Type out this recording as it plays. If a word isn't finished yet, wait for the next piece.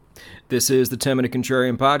This is the 10-Minute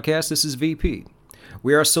Contrarian Podcast. This is VP.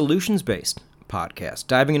 We are a solutions-based podcast,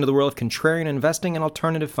 diving into the world of contrarian investing and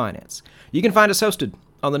alternative finance. You can find us hosted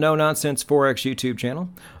on the No Nonsense Forex YouTube channel,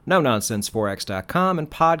 NoNonsenseForex.com, and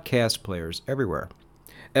podcast players everywhere.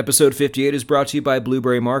 Episode 58 is brought to you by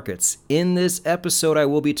Blueberry Markets. In this episode, I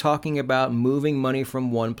will be talking about moving money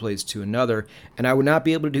from one place to another, and I would not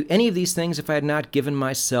be able to do any of these things if I had not given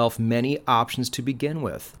myself many options to begin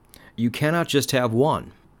with. You cannot just have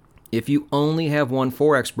one. If you only have one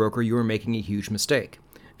Forex broker, you are making a huge mistake.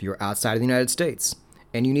 If you're outside of the United States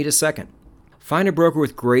and you need a second, find a broker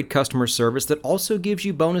with great customer service that also gives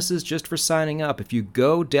you bonuses just for signing up. If you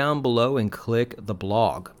go down below and click the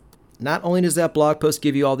blog, not only does that blog post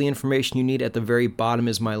give you all the information you need, at the very bottom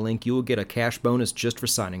is my link. You will get a cash bonus just for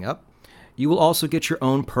signing up. You will also get your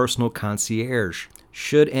own personal concierge,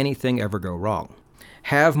 should anything ever go wrong.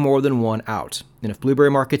 Have more than one out. And if Blueberry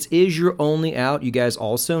Markets is your only out, you guys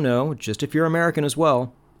also know, just if you're American as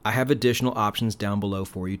well, I have additional options down below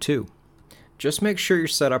for you too. Just make sure you're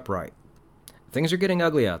set up right. Things are getting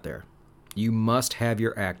ugly out there. You must have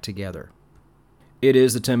your act together. It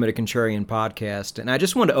is the 10-Minute Contrarian Podcast, and I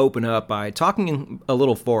just want to open up by talking a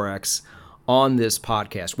little Forex on this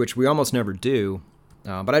podcast, which we almost never do,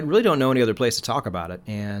 but I really don't know any other place to talk about it.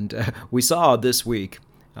 And we saw this week,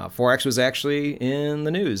 Forex was actually in the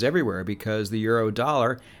news everywhere because the euro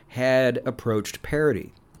dollar had approached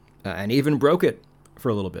parity and even broke it for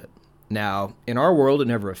a little bit. Now, in our world, it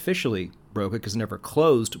never officially broke it because it never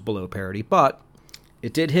closed below parity, but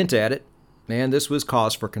it did hint at it, and this was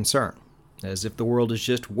cause for concern, as if the world is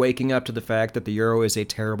just waking up to the fact that the euro is a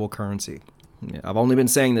terrible currency. I've only been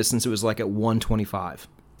saying this since it was like at 125.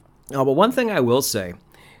 But one thing I will say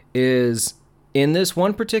is, in this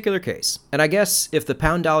one particular case, and I guess if the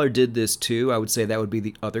pound dollar did this too, I would say that would be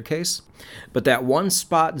the other case, but that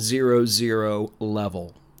 1.00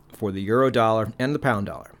 level for the euro dollar and the pound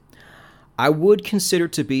dollar, I would consider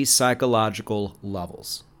to be psychological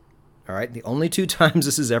levels. All right, the only two times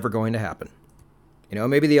this is ever going to happen. You know,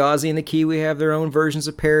 maybe the Aussie and the Kiwi have their own versions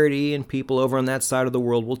of parity, and people over on that side of the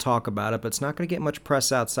world will talk about it, but it's not going to get much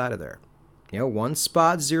press outside of there. You know,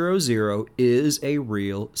 1.00 is a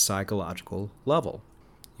real psychological level.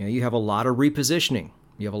 You know, you have a lot of repositioning.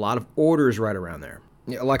 You have a lot of orders right around there.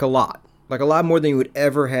 You know, like a lot more than you would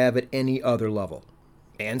ever have at any other level.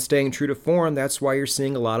 And staying true to form, that's why you're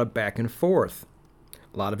seeing a lot of back and forth,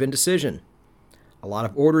 a lot of indecision, a lot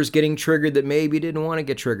of orders getting triggered that maybe didn't want to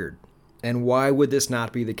get triggered. And why would this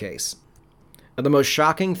not be the case? Now, the most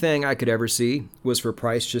shocking thing I could ever see was for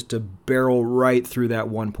price just to barrel right through that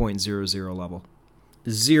 1.00 level.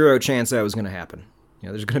 Zero chance that was going to happen. You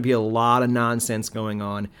know, there's going to be a lot of nonsense going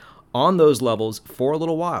on those levels for a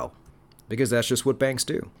little while, because that's just what banks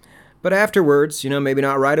do. But afterwards, you know, maybe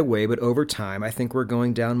not right away, but over time, I think we're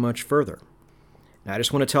going down much further. Now, I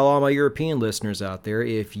just want to tell all my European listeners out there,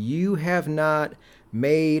 if you have not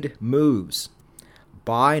made moves,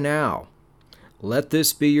 buy now. Let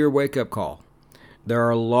this be your wake-up call. There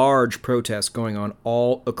are large protests going on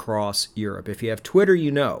all across Europe. If you have Twitter,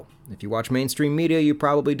 you know. If you watch mainstream media, you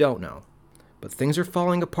probably don't know. But things are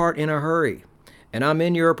falling apart in a hurry. And I'm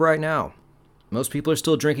in Europe right now. Most people are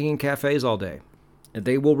still drinking in cafes all day. And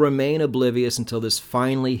they will remain oblivious until this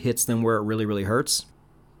finally hits them where it really, really hurts.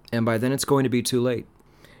 And by then it's going to be too late.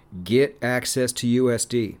 Get access to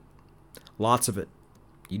USD. Lots of it.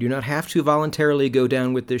 You do not have to voluntarily go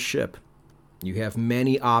down with this ship. You have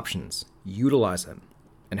many options. Utilize them.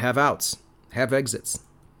 And have outs. Have exits.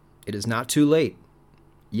 It is not too late.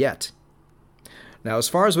 Yet. Now, as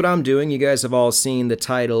far as what I'm doing, you guys have all seen the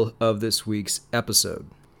title of this week's episode.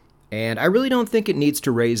 And I really don't think it needs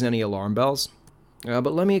to raise any alarm bells.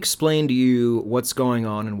 But let me explain to you what's going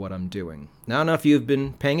on and what I'm doing. Now, I don't know if you've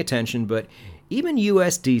been paying attention, but even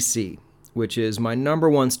USDC, which is my number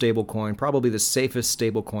one stablecoin, probably the safest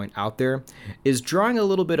stablecoin out there, is drawing a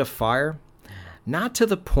little bit of fire. Not to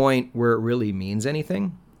the point where it really means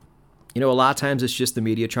anything. You know, a lot of times it's just the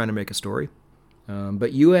media trying to make a story.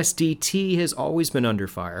 But USDT has always been under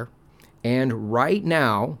fire. And right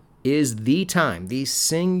now is the time, the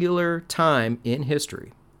singular time in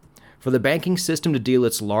history, for the banking system to deal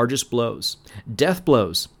its largest blows, death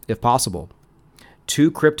blows, if possible, to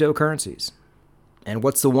cryptocurrencies. And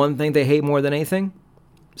what's the one thing they hate more than anything?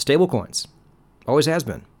 Stablecoins. Always has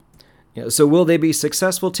been. You know, so will they be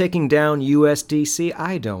successful taking down USDC?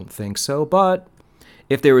 I don't think so, but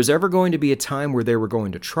if there was ever going to be a time where they were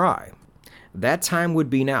going to try, that time would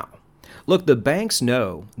be now. Look, the banks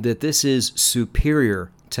know that this is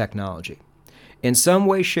superior technology. In some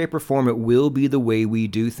way, shape, or form, it will be the way we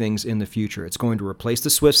do things in the future. It's going to replace the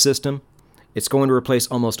SWIFT system. It's going to replace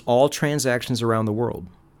almost all transactions around the world.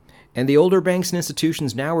 And the older banks and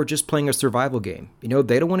institutions now are just playing a survival game. They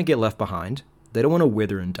don't want to get left behind. They don't want to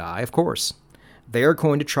wither and die, of course. They are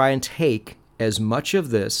going to try and take as much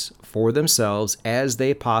of this for themselves as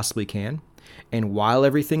they possibly can. And while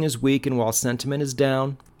everything is weak and while sentiment is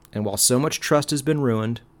down and while so much trust has been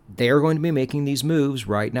ruined, they are going to be making these moves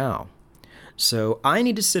right now. So I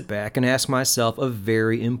need to sit back and ask myself a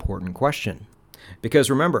very important question. Because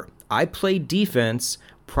remember, I play defense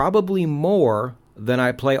probably more than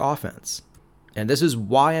I play offense. And this is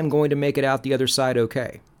why I'm going to make it out the other side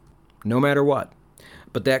okay, no matter what.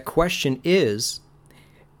 But that question is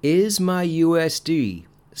my USD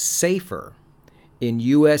safer in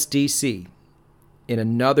USDC, in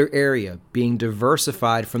another area, being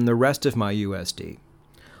diversified from the rest of my USD?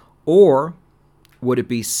 Or would it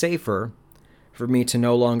be safer for me to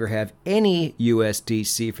no longer have any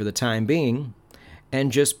USDC for the time being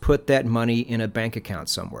and just put that money in a bank account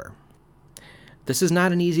somewhere? This is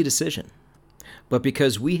not an easy decision, but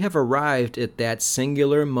because we have arrived at that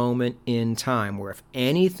singular moment in time where if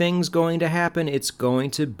anything's going to happen, it's going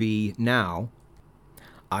to be now,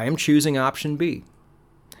 I am choosing option B.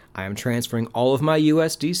 I am transferring all of my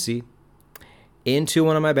USDC into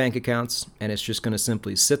one of my bank accounts, and it's just going to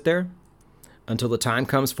simply sit there until the time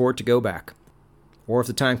comes for it to go back. Or if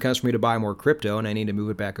the time comes for me to buy more crypto and I need to move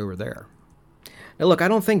it back over there. Now look, I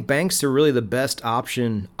don't think banks are really the best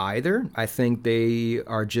option either. I think they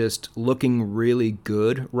are just looking really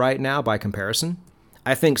good right now by comparison.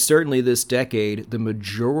 I think certainly this decade, the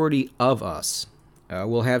majority of us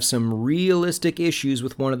will have some realistic issues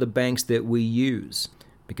with one of the banks that we use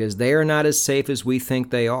because they are not as safe as we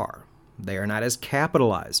think they are. They are not as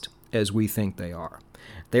capitalized as we think they are.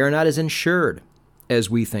 They are not as insured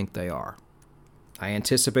as we think they are. I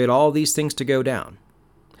anticipate all these things to go down.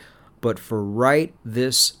 But for right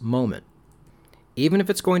this moment, even if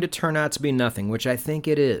it's going to turn out to be nothing, which I think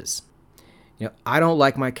it is, I don't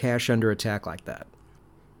like my cash under attack like that.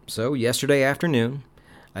 So yesterday afternoon,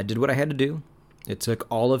 I did what I had to do. It took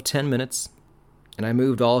all of 10 minutes, and I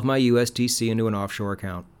moved all of my USDC into an offshore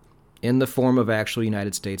account in the form of actual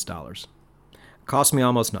United States dollars. It cost me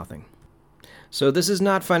almost nothing. So this is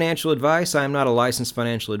not financial advice. I am not a licensed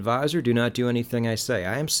financial advisor. Do not do anything I say.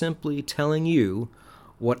 I am simply telling you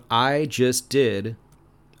what I just did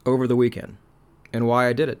over the weekend and why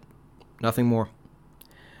I did it. Nothing more.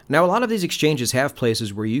 Now, a lot of these exchanges have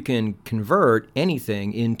places where you can convert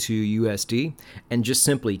anything into USD and just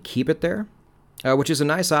simply keep it there, which is a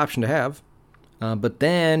nice option to have. But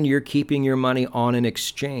then you're keeping your money on an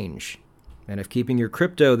exchange. And if keeping your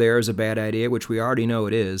crypto there is a bad idea, which we already know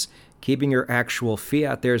it is, keeping your actual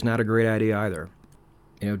fiat there is not a great idea either.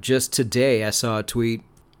 Just today I saw a tweet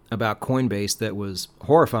about Coinbase that was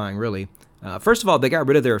horrifying, really. First of all, they got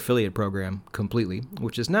rid of their affiliate program completely,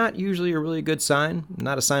 which is not usually a really good sign,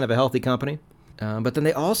 not a sign of a healthy company. But then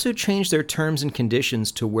they also changed their terms and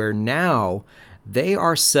conditions to where now they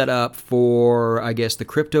are set up for, I guess, the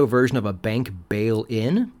crypto version of a bank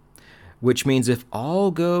bail-in, which means if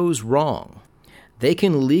all goes wrong, they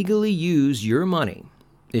can legally use your money,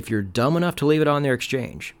 if you're dumb enough to leave it on their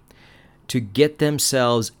exchange, to get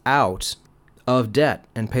themselves out of debt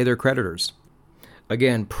and pay their creditors.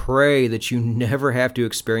 Again, pray that you never have to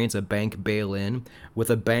experience a bank bail-in with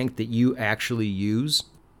a bank that you actually use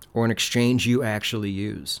or an exchange you actually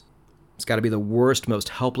use. It's got to be the worst, most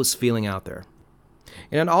helpless feeling out there.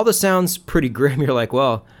 And all this sounds pretty grim. You're like,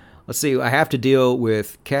 well, let's see, I have to deal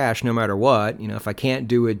with cash no matter what. If I can't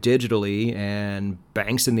do it digitally and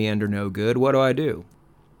banks in the end are no good, what do?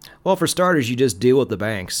 Well, for starters, you just deal with the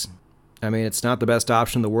banks. It's not the best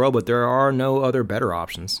option in the world, but there are no other better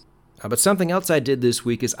options. But something else I did this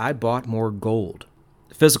week is I bought more gold,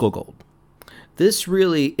 physical gold. This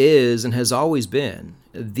really is and has always been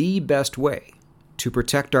the best way to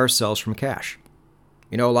protect ourselves from cash.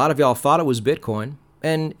 A lot of y'all thought it was Bitcoin,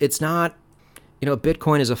 and it's not.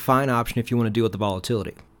 Bitcoin is a fine option if you want to deal with the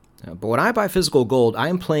volatility. But when I buy physical gold, I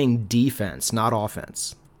am playing defense, not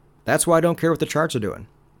offense. That's why I don't care what the charts are doing.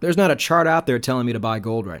 There's not a chart out there telling me to buy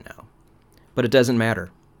gold right now. But it doesn't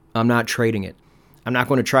matter. I'm not trading it. I'm not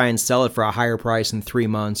going to try and sell it for a higher price in 3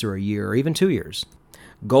 months or a year or even 2 years.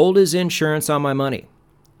 Gold is insurance on my money.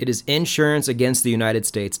 It is insurance against the United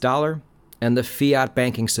States dollar and the fiat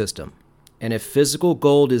banking system. And if physical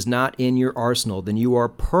gold is not in your arsenal, then you are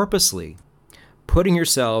purposely putting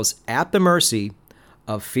yourselves at the mercy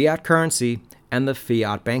of fiat currency and the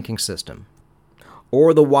fiat banking system,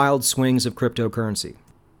 or the wild swings of cryptocurrency.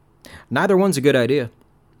 Neither one's a good idea.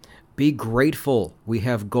 Be grateful we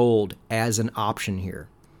have gold as an option here,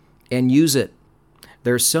 and use it.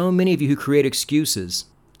 There are so many of you who create excuses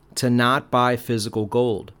to not buy physical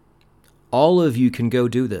gold. All of you can go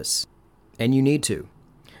do this. and you need to.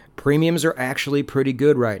 Premiums are actually pretty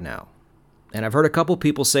good right now. And I've heard a couple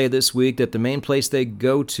people say this week that the main place they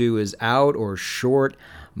go to is out or short.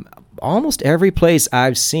 Almost every place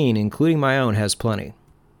I've seen, including my own, has plenty.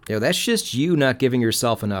 That's just you not giving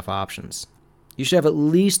yourself enough options. You should have at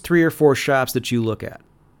least 3 or 4 shops that you look at.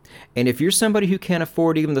 And if you're somebody who can't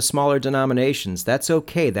afford even the smaller denominations, that's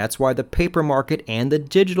okay. That's why the paper market and the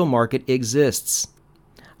digital market exists.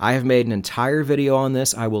 I have made an entire video on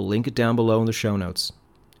this. I will link it down below in the show notes.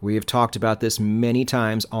 We have talked about this many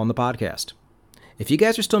times on the podcast. If you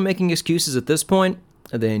guys are still making excuses at this point,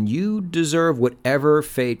 then you deserve whatever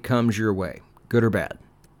fate comes your way, good or bad.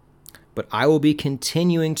 But I will be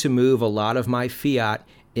continuing to move a lot of my fiat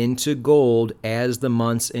into gold as the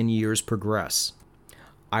months and years progress.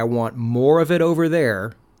 I want more of it over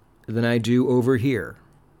there than I do over here.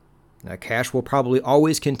 Now, cash will probably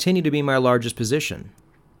always continue to be my largest position.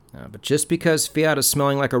 But just because fiat is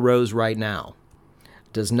smelling like a rose right now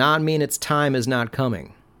does not mean its time is not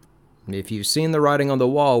coming. If you've seen the writing on the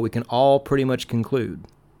wall, we can all pretty much conclude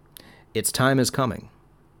its time is coming.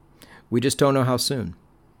 We just don't know how soon.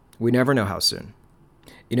 We never know how soon.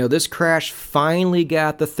 This crash finally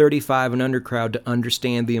got the 35 and under crowd to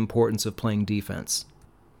understand the importance of playing defense.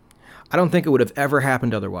 I don't think it would have ever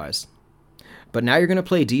happened otherwise. But now you're going to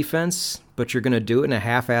play defense, but you're going to do it in a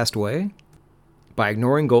half-assed way? By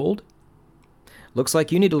ignoring gold? Looks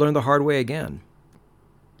like you need to learn the hard way again.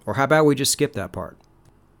 Or how about we just skip that part?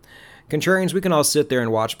 Contrarians, we can all sit there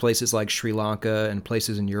and watch places like Sri Lanka and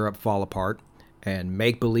places in Europe fall apart and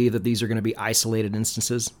make believe that these are going to be isolated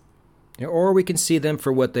instances. Or we can see them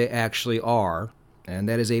for what they actually are, and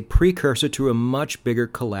that is a precursor to a much bigger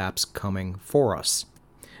collapse coming for us.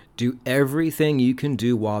 Do everything you can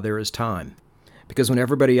do while there is time. Because when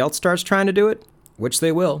everybody else starts trying to do it, which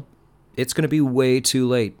they will, it's going to be way too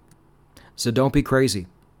late. So don't be crazy.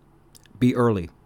 Be early.